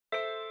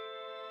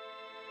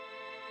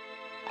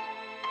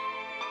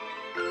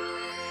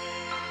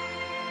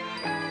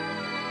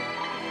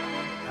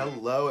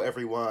Hello,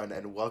 everyone,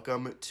 and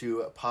welcome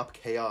to Pop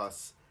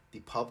Chaos, the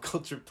pop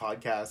culture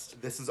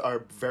podcast. This is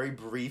our very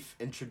brief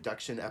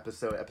introduction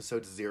episode,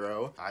 episode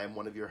 0. I am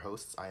one of your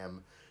hosts. I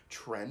am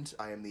Trent.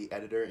 I am the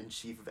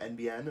editor-in-chief of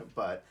NBN,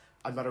 but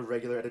I'm not a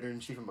regular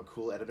editor-in-chief. I'm a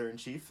cool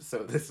editor-in-chief,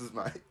 so this is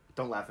my...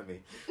 Don't laugh at me.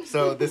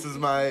 So this is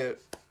my...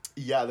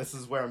 Yeah, this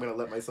is where I'm going to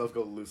let myself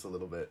go loose a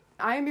little bit.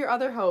 I am your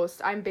other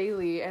host. I'm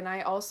Bailey, and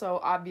I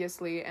also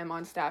obviously am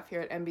on staff here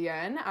at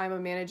NBN. I'm a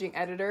managing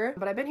editor,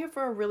 but I've been here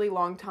for a really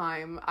long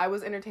time. I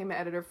was entertainment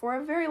editor for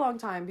a very long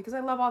time because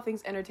I love all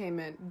things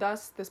entertainment,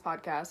 thus this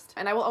podcast.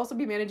 And I will also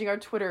be managing our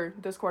Twitter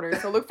this quarter,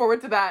 so look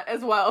forward to that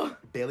as well.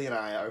 Bailey and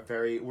I are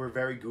we're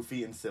very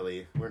goofy and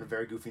silly. We're in a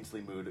very goofy and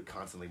silly mood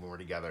constantly when we're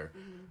together.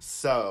 Mm-hmm.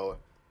 So...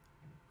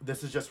 we're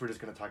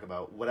just going to talk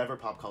about whatever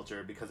pop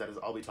culture, because that is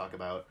all we talk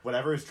about.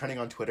 Whatever is trending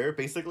on Twitter,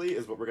 basically,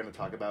 is what we're going to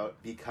talk about,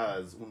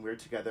 because when we're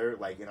together,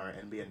 like, in our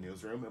NBN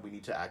newsroom, and we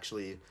need to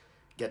actually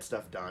get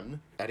stuff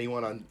done,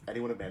 anyone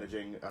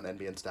managing on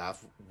NBN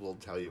staff will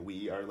tell you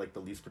we are, like, the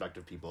least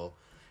productive people,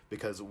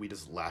 because we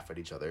just laugh at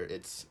each other.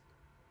 It's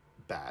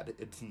bad.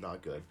 It's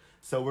not good.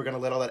 So we're going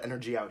to let all that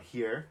energy out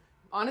here.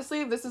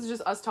 Honestly, if this is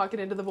just us talking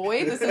into the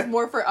void, this is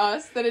more for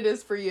us than it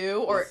is for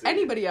you or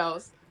anybody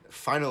else.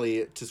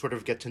 Finally, to sort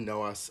of get to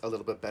know us a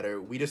little bit better,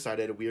 we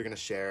decided we are going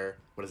to share,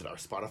 our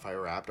Spotify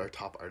Wrapped, our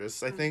top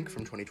artists, I think,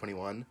 from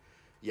 2021.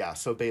 Yeah,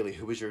 so Bailey,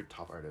 who was your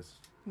top artist?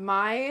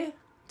 My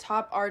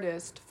top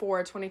artist for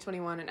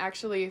 2021, and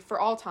actually for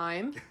all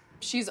time,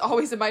 she's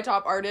always in my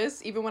top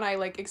artists. Even when I,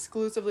 like,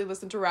 exclusively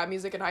listened to rap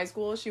music in high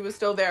school, she was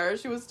still there.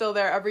 She was still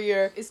there every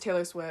year. Is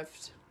Taylor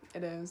Swift.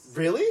 It is.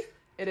 Really?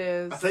 It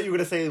is. I thought you were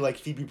going to say, like,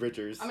 Phoebe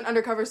Bridgers. I'm an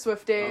undercover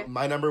Swiftie.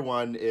 My number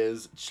one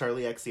is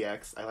Charli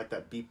XCX. I like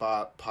that beat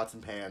bop, pots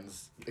and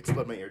pans,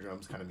 explode my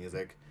eardrums kind of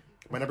music.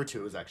 My number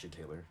 2 is actually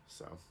Taylor,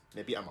 so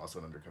maybe I'm also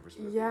an undercover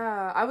Swiftie.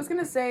 Yeah, I was going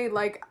to say,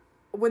 like,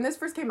 when this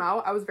first came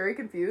out, I was very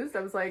confused.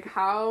 I was like,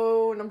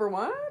 how, number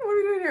 1? What are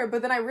we doing here?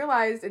 But then I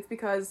realized it's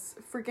because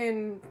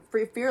freaking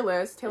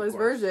Fearless, Taylor's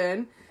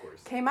version,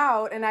 came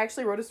out, and I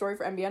actually wrote a story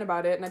for NBN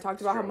about it, and I talked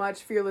about how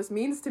much Fearless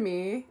means to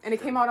me, and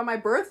it came out on my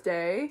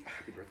birthday,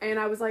 and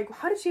I was like,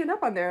 how did she end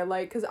up on there?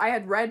 Like, because I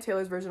had read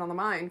Taylor's version on the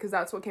Mind, because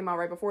that's what came out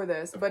right before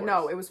this, but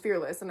no, it was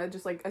Fearless, and it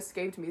just, like,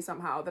 escaped me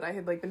somehow that I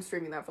had, like, been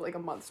streaming that for, like, a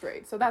month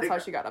straight, so that's how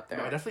she got up there.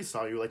 No, I definitely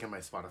saw you, like, in my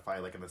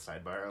Spotify, like, in the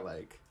sidebar,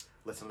 like...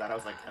 listen to that. I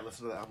was like, I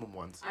listened to the album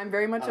once. I'm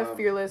very much a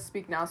Fearless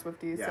Speak Now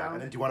Swiftie. Yeah, so.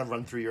 And then do you want to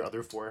run through your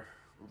other 4?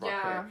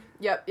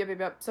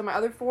 Yep. So my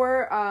other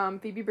 4,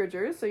 Phoebe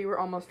Bridgers, so you were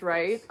almost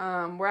right.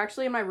 We're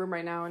actually in my room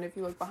right now, and if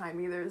you look behind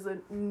me, there's a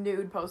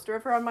nude poster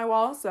of her on my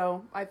wall,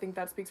 so I think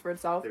that speaks for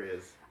itself. There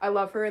is. I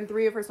love her, and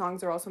 3 of her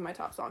songs are also my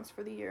top songs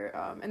for the year.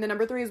 And then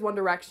number 3 is One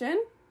Direction.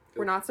 Ooh.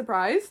 We're not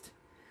surprised.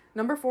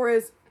 Number 4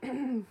 is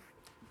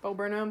Bo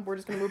Burnham. We're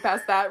just going to move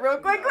past that real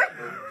quickly.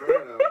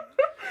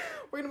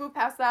 We're going to move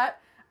past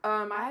that.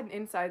 I had an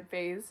inside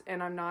phase,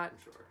 and I'm not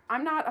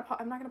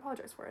gonna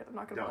apologize for it.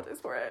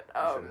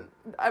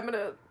 I'm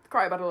gonna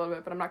cry about it a little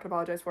bit, but I'm not gonna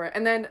apologize for it.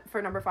 And then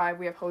for number 5,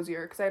 we have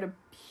Hozier, because I had a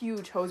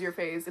huge Hozier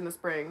phase in the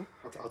spring.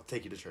 I'll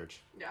take you to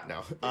church. Yeah.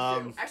 No.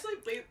 Actually,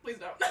 please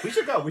don't. We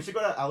should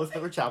go to Alice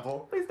Miller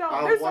Chapel. Please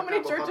don't. There's so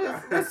many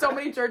churches. There's so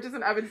many churches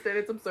in Evanston.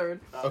 It's absurd.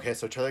 Okay,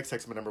 so Charli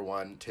XCX my number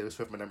 1, Taylor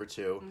Swift my number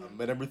 2.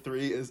 My number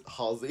 3 is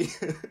Halsey.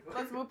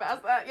 Let's move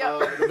past that. Yeah.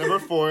 Number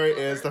 4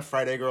 is the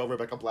Friday girl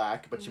Rebecca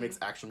Black, but she makes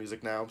actual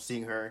music now. I'm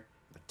seeing her.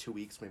 2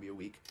 weeks, maybe a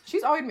week.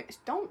 She's always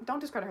don't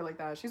discredit her like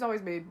that. She's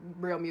always made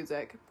real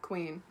music.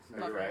 Queen.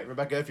 No, you're right.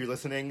 Rebecca, if you're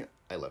listening,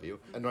 I love you.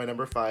 And my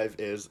number 5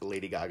 is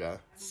Lady Gaga.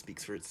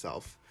 Speaks for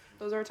itself.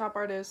 Those are our top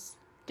artists.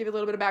 Give you a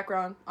little bit of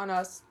background on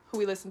us, who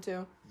we listen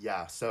to.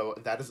 Yeah, so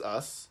that is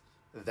us.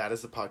 That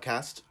is the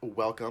podcast.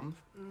 Welcome.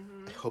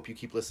 Mm-hmm. I hope you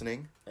keep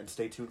listening, and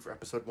stay tuned for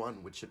episode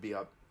 1, which should be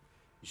up.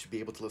 You should be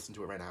able to listen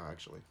to it right now,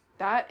 actually.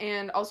 That,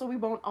 and also we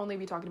won't only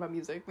be talking about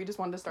music. We just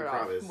wanted to start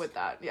off with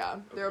that. Yeah,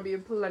 okay. There will be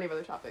plenty of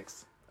other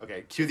topics.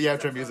 Okay, cue the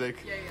outro music.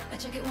 Yeah. I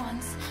check it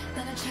once,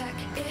 then I check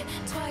it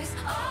twice.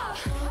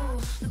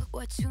 Oh, look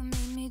what you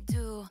made me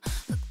do.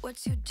 Look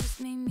what you just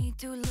made me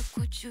do. Look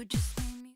what you just